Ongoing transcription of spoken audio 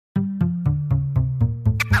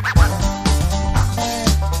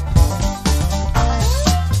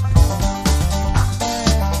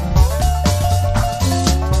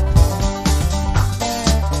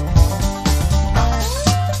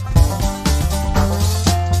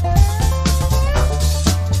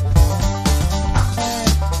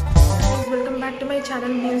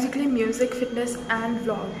channel Musically Music, Fitness and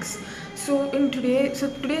Vlogs. So today is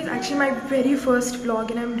actually my very first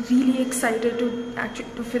vlog and I'm really excited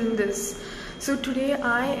to film this. So today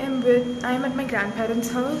I am at my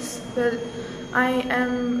grandparents' house. Well, I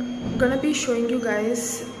am gonna be showing you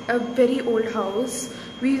guys a very old house.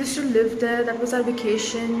 We used to live there. That was our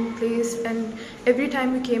vacation place, and every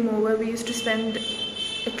time we came over we used to spend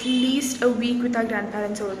at least a week with our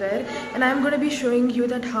grandparents over there. And I'm going to be showing you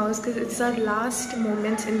that house because it's our last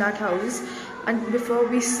moments in that house and before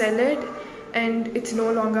we sell it and it's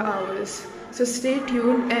no longer ours. So stay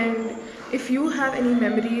tuned, and if you have any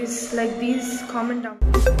memories like these, comment down.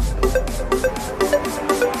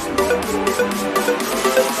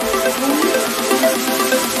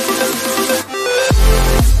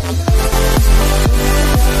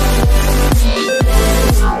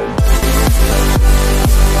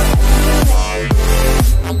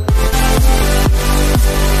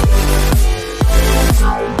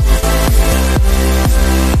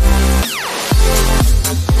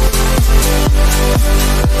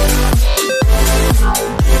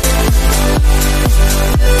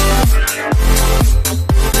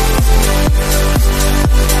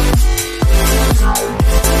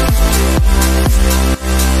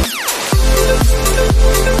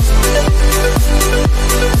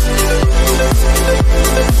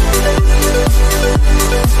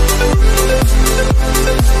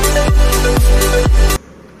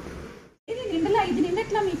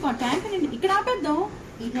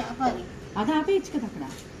 అది ఆపేయచ్చు కదా అక్కడ.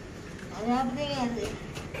 అది ఆపితే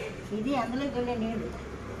ఇది అందులోకి వెళ్ళే నీళ్ళు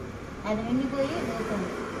అది నిండిపోయి పోతుంది.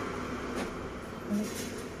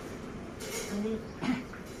 అది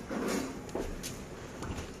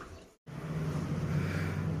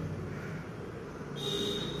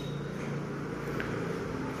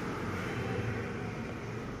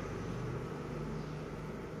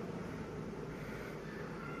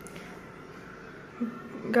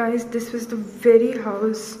Guys, this was the very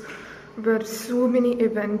house where so many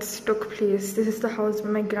events took place. This is the house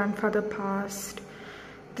where my grandfather passed.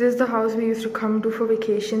 This is the house we used to come to for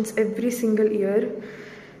vacations every single year.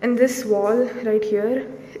 And this wall right here,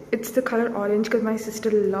 it's the color orange because my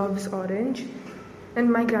sister loves orange. And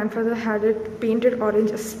my grandfather had it painted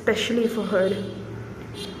orange especially for her.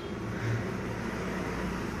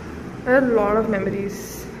 I have a lot of memories.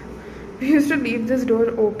 We used to leave this door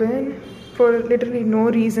open for literally no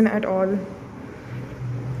reason at all.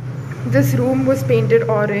 This room was painted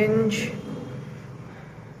orange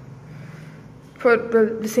for, well,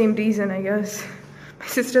 the same reason, I guess. My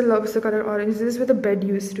sister loves the color orange. This is where the bed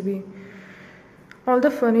used to be. All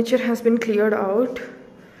the furniture has been cleared out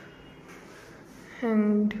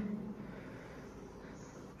and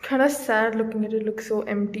kind of sad looking at it. Looks so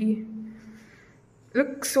empty.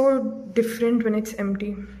 Looks so different when it's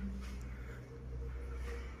empty.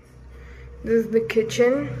 This is the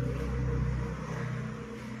kitchen.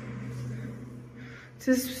 This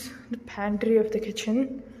is the pantry of the kitchen.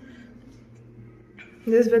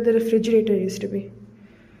 This is where the refrigerator used to be.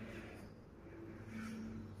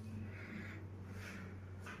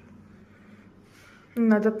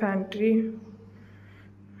 Another pantry.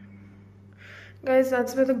 Guys,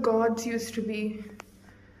 that's where the gods used to be.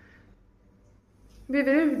 We're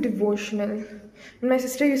very devotional. And my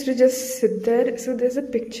sister used to just sit there. So there's a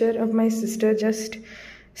picture of my sister just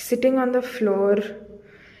sitting on the floor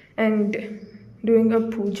and doing a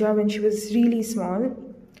puja when she was really small.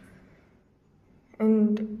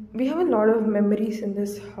 And we have a lot of memories in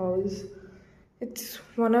this house. It's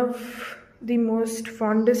one of the most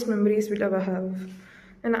fondest memories we'll ever have.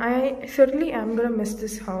 And I certainly am gonna miss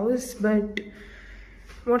this house, but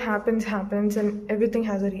what happens happens, and everything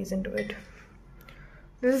has a reason to it.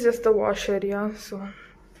 This is just the wash area, so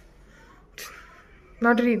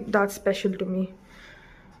not really that special to me.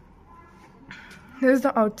 This is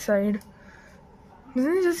the outside.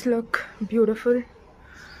 Doesn't it just look beautiful?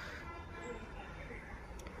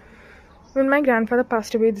 When my grandfather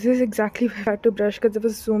passed away, this is exactly where I had to brush because there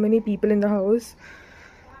were so many people in the house.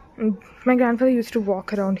 And my grandfather used to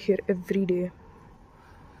walk around here every day.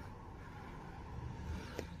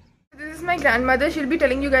 This is my grandmother. She'll be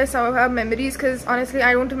telling you guys some of her memories because honestly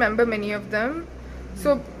I don't remember many of them.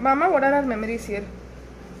 So Mama, what are our memories here?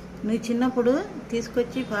 నువ్వు చిన్నప్పుడు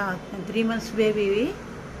తీసుకొచ్చి 3 months బేబీవి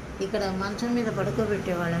ఇక్కడ మంచం మీద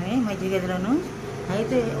పడుకోబెట్టేవాళ్ళమే మధ్య గదిలోను.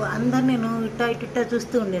 అయితే అందరినీ నువ్వు ఇట్టా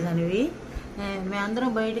చూస్తూ ఉండేదానివి.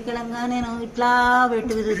 మేమందరం బయటికి వెళ్ళంగా నేను ఇట్లా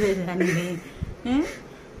పెట్టి చూసేదాన్ని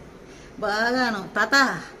బాగాను. తాత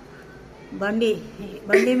బండి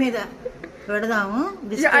మీద పెడదాము.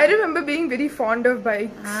 I remember being very fond of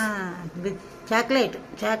bikes.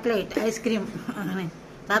 Chocolate ice cream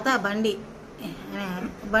తాత బండి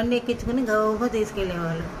బండి ఎక్కించుకుని గౌరవ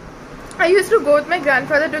తీసుకెళ్ళేవాళ్ళు. I used to go with my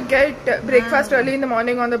grandfather to get breakfast early in the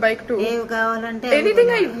morning on the bike too. ఏవి కావాలంటే Anything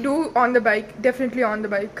I do on the bike, definitely on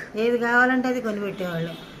the bike. ఏది కావాలంటే అది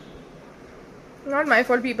కొనిపెట్టేవాళ్ళు. Not my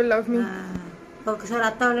fault, people love me. ఒకసారి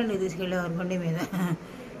అత్త వాళ్ళని తీసుకెళ్ళేవారు బండి మీద.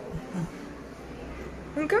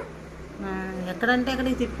 ఇంకా ఎక్కడంటే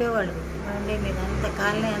అక్కడికి తిప్పేవాడు బండి మీద, అంత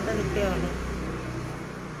కాలనీ అంతా తిప్పేవాడు.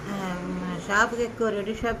 షాప్కి ఎక్కువ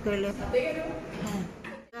రెడీ షాప్కి వెళ్ళే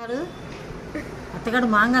అత్తగాడు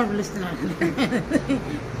మాంగారు పిలుస్తున్నాడు.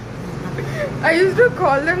 I used to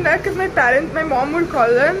call them that because my mom would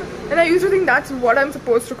call them, and I used to think that's what I'm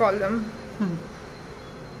supposed to call them.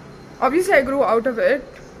 Obviously, I grew out of it.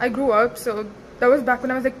 I grew up, so that was back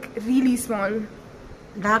when I was like really small.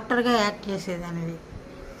 డాక్టర్గా act చేసేదానివి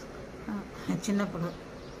చిన్నప్పుడు.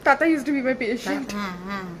 Tata used to be my patient.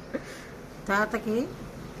 తాతకి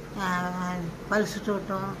pulse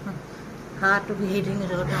చూడటం, heart beating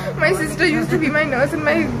చూడటం. My sister used to be my nurse, and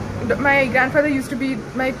my grandfather used to be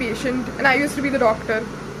my patient, and I used to be the doctor.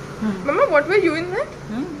 Mama, what were you in that?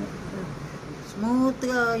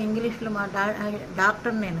 స్మూత్గా ఇంగ్లీష్లో మా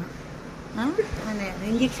doctor నేను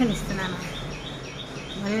injection ఇస్తున్నాను,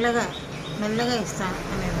 మెల్లగా మెల్లగా ఇస్తాను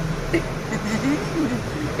అనేది.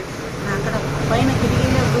 అక్కడ పైన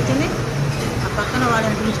కిటికీలో కూర్చొని ఆ పక్కన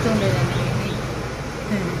వాళ్ళని పిలుస్తూ ఉండేదాన్ని.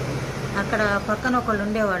 అక్కడ పక్కన ఒకళ్ళు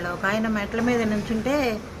ఉండేవాళ్ళు, ఒక ఆయన మెట్ల మీద నుంచుంటే,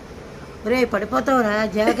 ఒరే పడిపోతావురా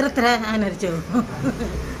జాగ్రత్తరా అని అరిచావు.